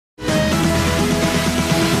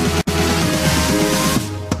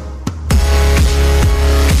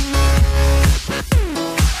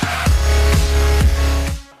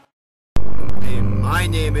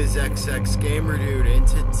name is XXGamerDude, and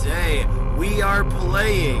today we are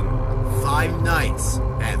playing Five Nights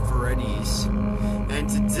at Freddy's. And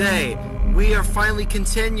today we are finally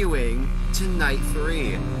continuing to night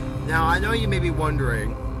 3. Now I know you may be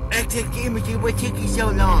wondering, XXGamerDude, what took you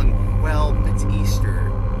so long? Well, it's Easter.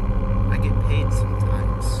 I get paid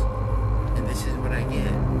sometimes, and this is what I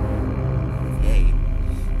get. Yay.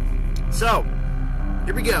 So,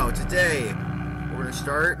 here we go. Today we're going to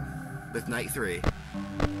start with night 3.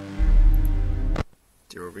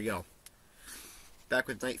 Here we go. Back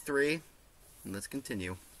with night 3, and let's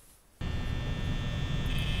continue.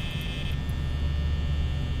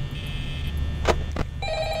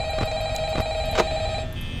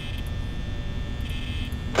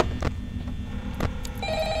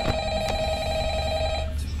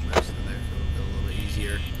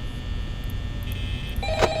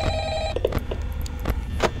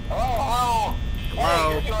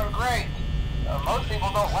 Most people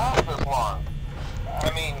don't last this long.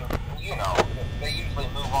 I mean, you know, they usually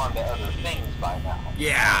move on to other things by now.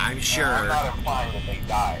 Yeah, I'm sure. I'm not implying that they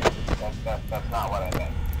died. That's not what I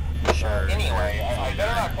meant. Sure. Anyway, I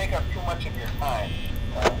better not take up too much of your time.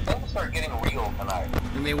 Things are getting real tonight.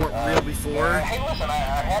 And they weren't real before? Hey, listen, I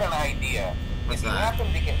had an idea. What's if you that?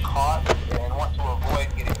 happen to get caught and want to avoid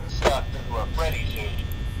getting stuffed into a Freddy suit,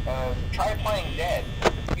 try playing dead.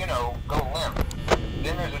 You know, go limp.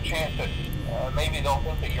 Then there's a chance that maybe they'll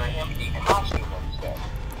think that you're an empty costume instead.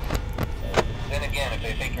 Then again, if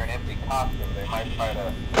they think you're an empty costume, they might try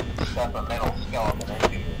to stuff a metal skeleton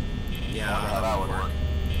into you. Yeah, that would work.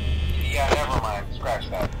 Yeah, never mind. Scratch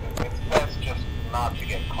that. It's best just not to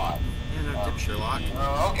get caught. Yeah, no tip, Sherlock.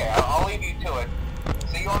 Okay, I'll leave you to it.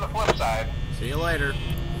 See you on the flip side. See you later.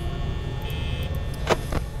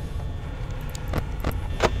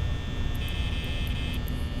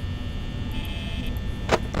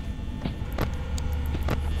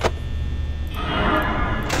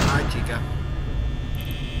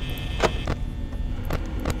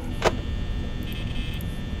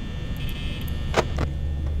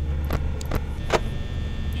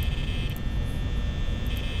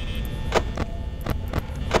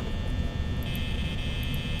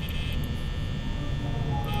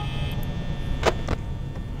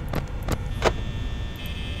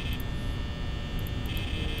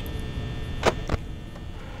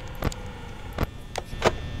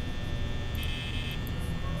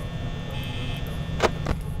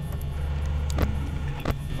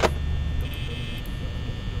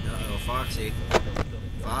 Foxy.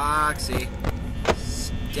 Foxy.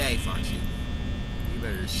 Stay, Foxy. You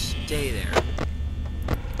better stay there.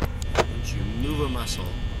 Don't you move a muscle.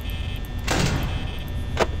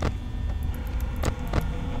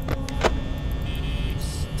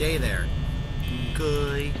 Stay there.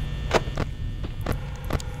 Okay.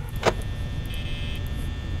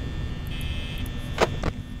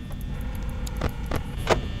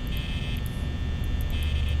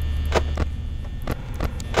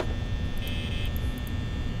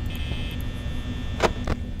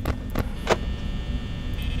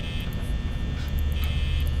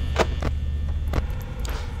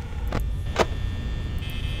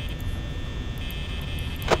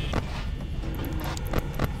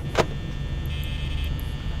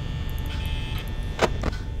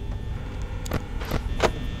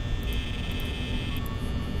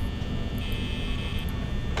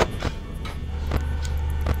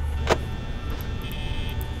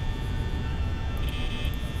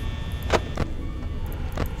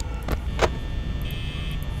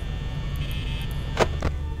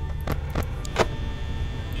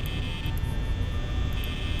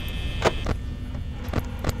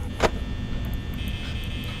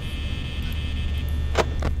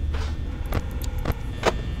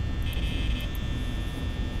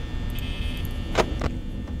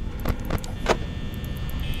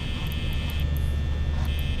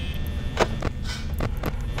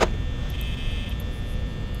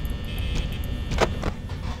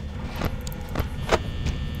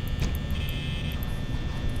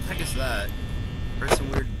 What is that? Heard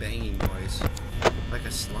some weird banging noise. Like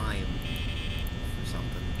a slime. Or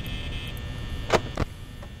something.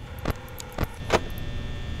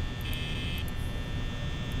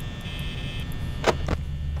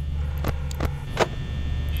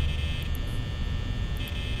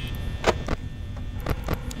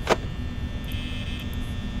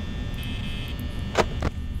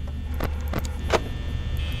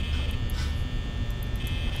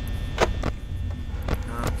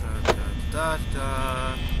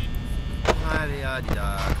 Da-da.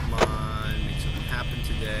 La-di-da-di-da. Come on, make something happen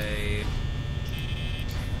today.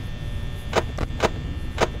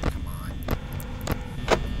 Come on.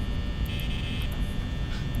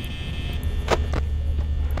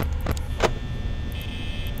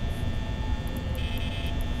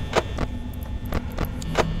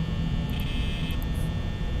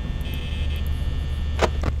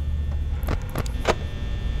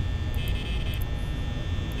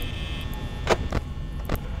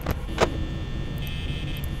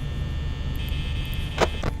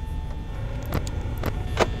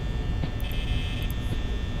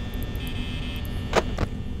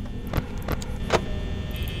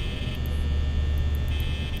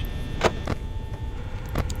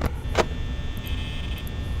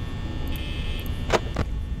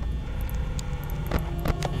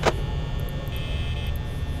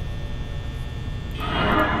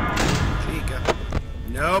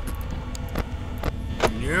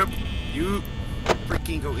 Nope. You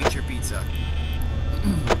freaking go eat your pizza.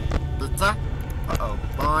 Pizza? Uh-oh.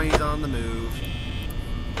 Bonnie's on the move.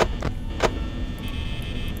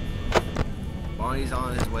 Bonnie's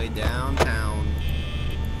on his way downtown.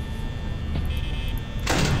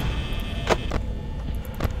 I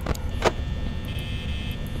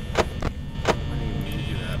didn't even mean to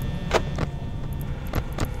do that.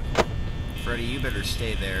 Freddy, you better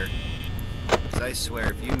stay there. Because I swear,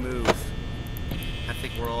 if you move, I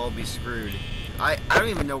think we'll all be screwed. I don't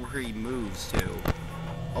even know where he moves to.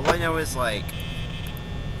 All I know is, like,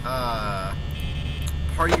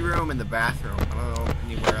 party room and the bathroom. I don't know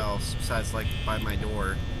anywhere else besides, like, by my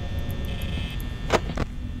door.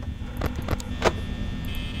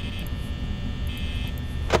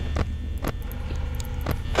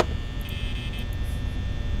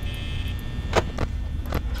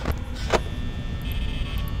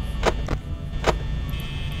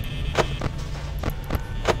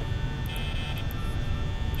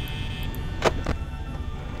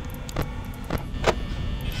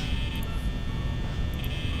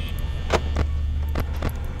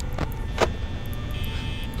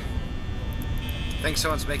 Thanks,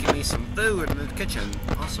 someone's making me some food in the kitchen.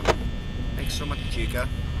 Awesome. Thanks so much, Chica.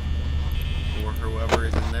 Or whoever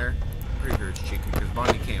is in there. Pretty sure it's Chica, because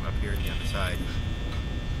Bonnie came up here on the other side.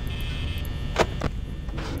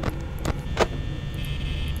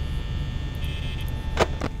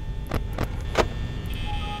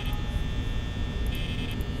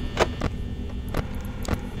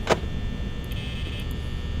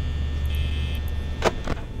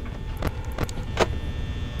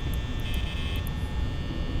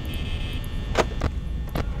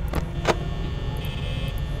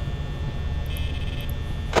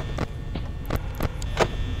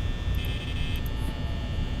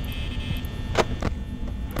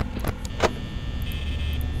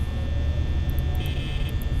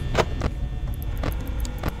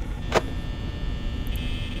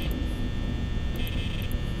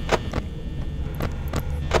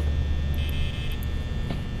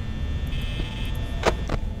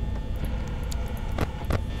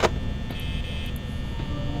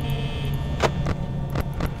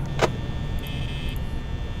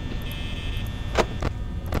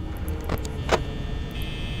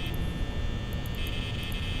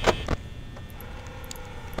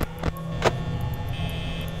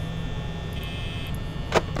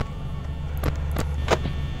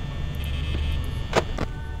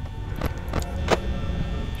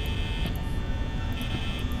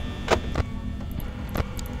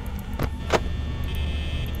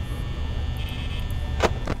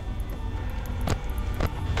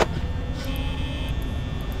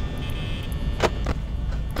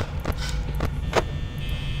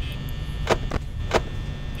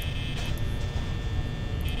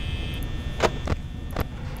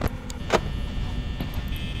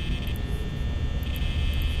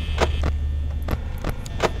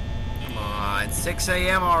 Come on, 6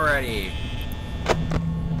 a.m. already.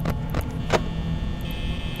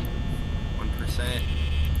 1%.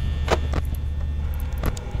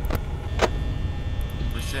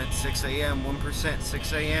 6 a.m. 1%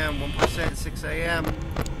 6 a.m. 1% 6 a.m.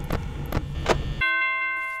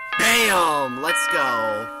 Bam! Let's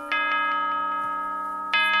go.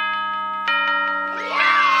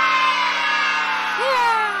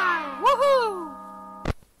 Yeah! Woohoo!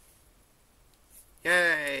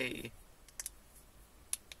 Yay!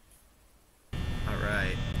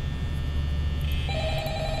 Alright.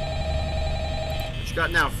 What you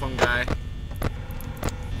got now, fun guy?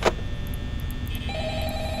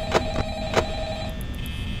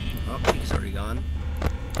 Oh, he's already gone.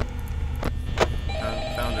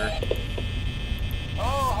 Found her.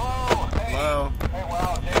 Oh, hello. Hey. Hello. Hey,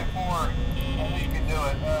 wow, day 4. I knew you could do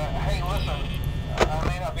it. Hey, listen. I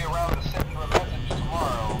may not be around to send you a message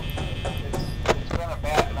tomorrow. It's been a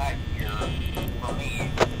bad night here for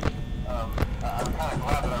me. I'm kind of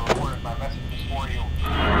glad that I recorded my messages for you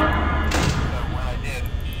when I did.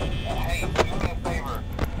 Hey, do me a favor.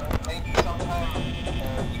 Maybe sometime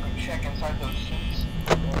you could check inside those suits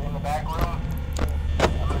in the back room.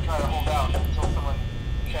 I'm going to try to hold out until someone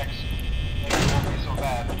checks. Maybe it won't be so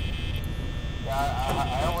bad.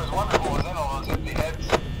 Yeah, I always wonder who was in all those empty heads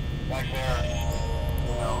back there.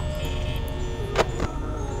 You know.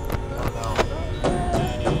 Oh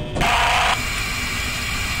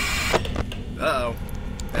no. Uh-oh.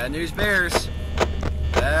 Bad news bears.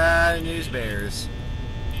 Bad news bears.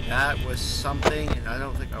 That was something, and I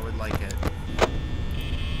don't think I would like it.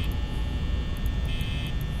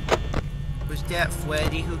 Was that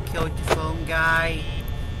Freddy who killed the phone guy?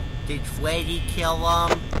 Did Freddy kill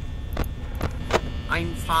him?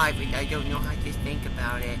 I'm 5 and I don't know how to think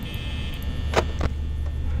about it.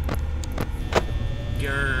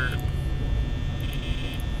 Grr.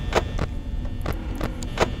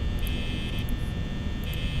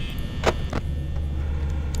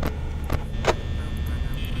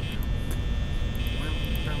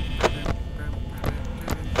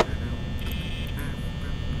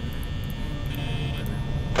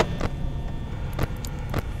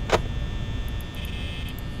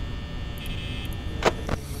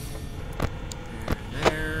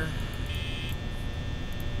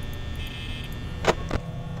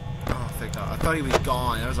 I thought he was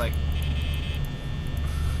gone. I was like,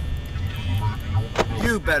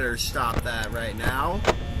 you better stop that right now.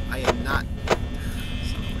 I am not. Oh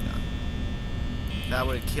my God. That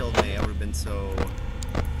would have killed me. I would have been so.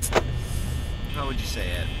 How would you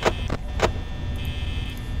say it?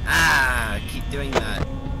 Ah, I keep doing that.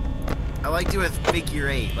 I like to do a figure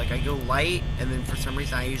 8. Like I go light, and then for some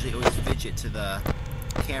reason I usually always fidget to the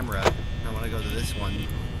camera. I want to go to this one.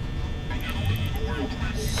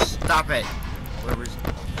 Stop it. Whatever's.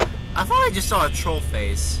 I thought I just saw a troll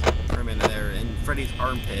face for a minute there in Freddy's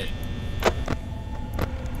armpit.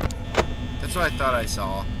 That's what I thought I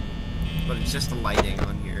saw. But it's just the lighting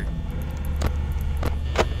on here.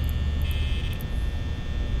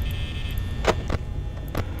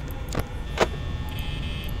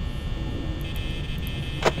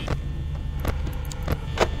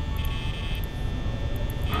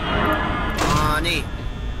 Money.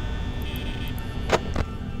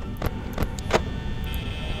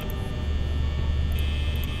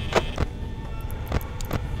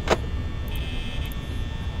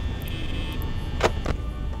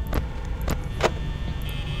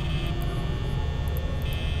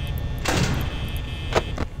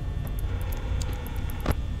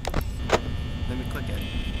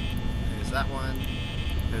 That one.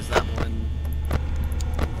 There's that one.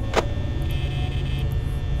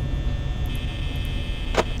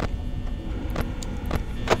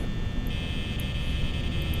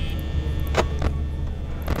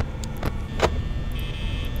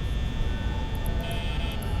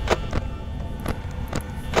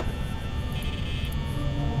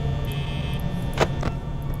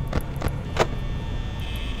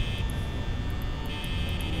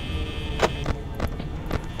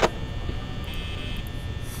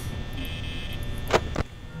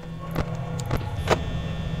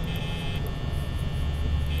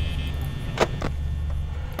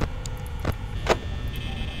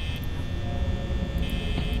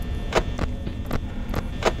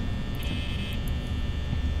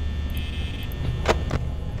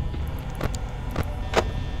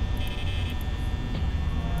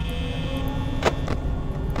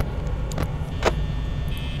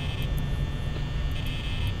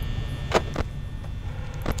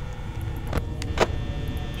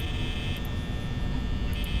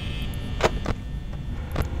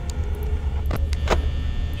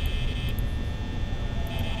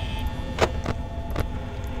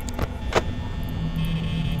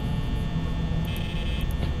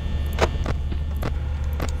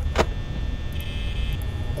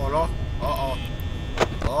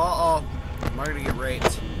 Am I gonna get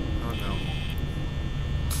raped? Oh no.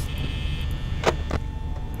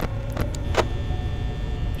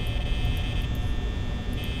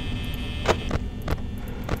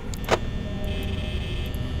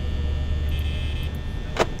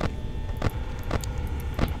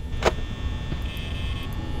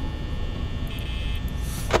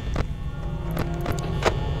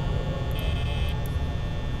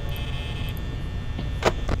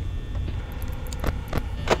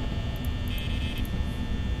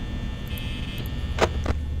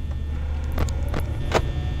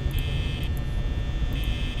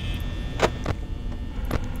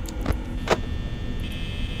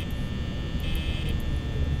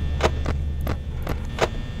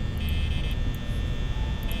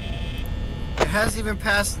 It hasn't even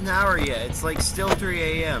passed an hour yet. It's like still 3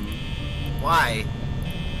 a.m. Why?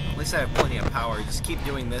 At least I have plenty of power. Just keep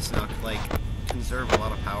doing this and I'll like conserve a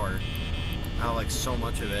lot of power. Not like so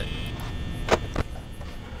much of it.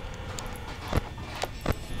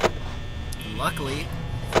 And luckily,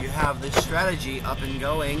 if you have this strategy up and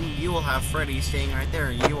going, you will have Freddy staying right there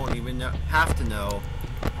and you won't even have to know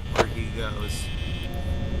where he goes.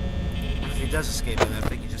 If he does escape, then I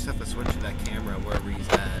think you just have to switch to that camera wherever he's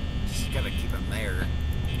at. Just gotta keep him there.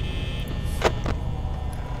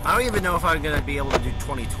 I don't even know if I'm gonna be able to do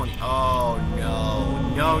 2020. Oh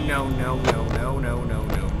no. No, no, no, no, no, no, no,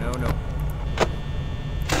 no, no, no.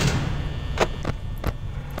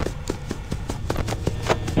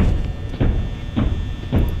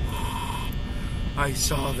 I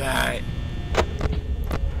saw that.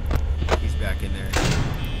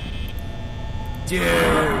 Dude.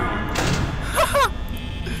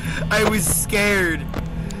 I was scared.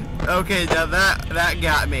 Okay, now that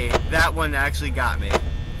got me. That one actually got me.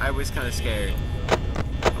 I was kind of scared.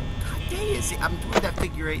 God dang it. See, I'm doing that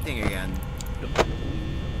figure 8 thing again.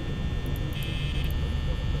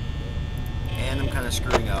 And I'm kind of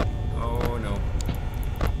screwing up. Oh no.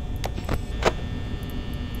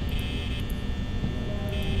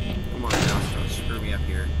 Come on now, don't screw me up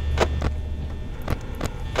here.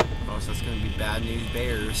 Oh, so that's gonna be bad news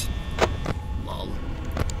bears. Lol.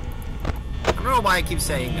 I don't know why I keep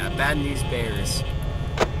saying that. Bad news bears.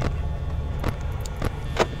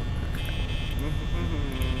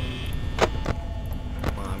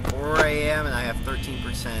 Well, I'm 4 a.m. and I have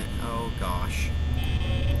 13%. Oh gosh.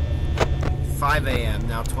 5 a.m.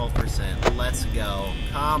 now 12%. Let's go.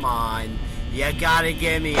 Come on. You gotta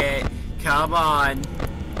give me it. Come on.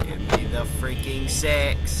 Give me the freaking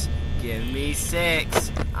 6. Give me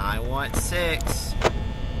 6. I want 6.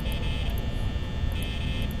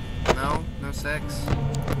 No? No 6?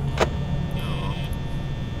 No.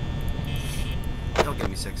 Don't give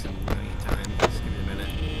me 6 in any time. Just give me a minute.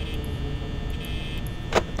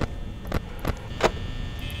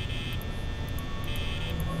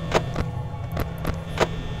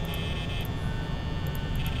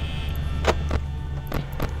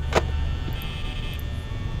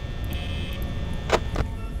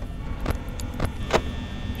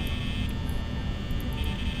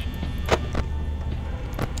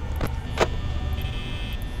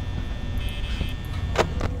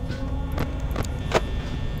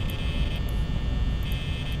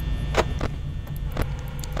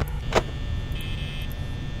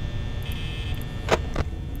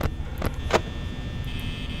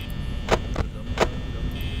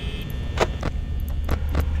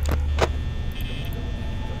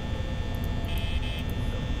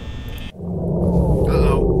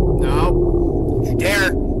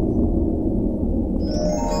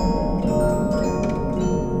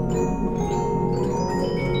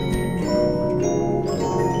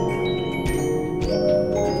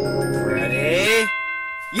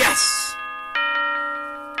 Yes!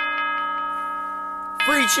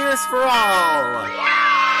 Free cheers for all!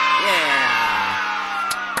 Yeah!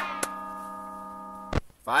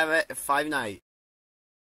 5 night.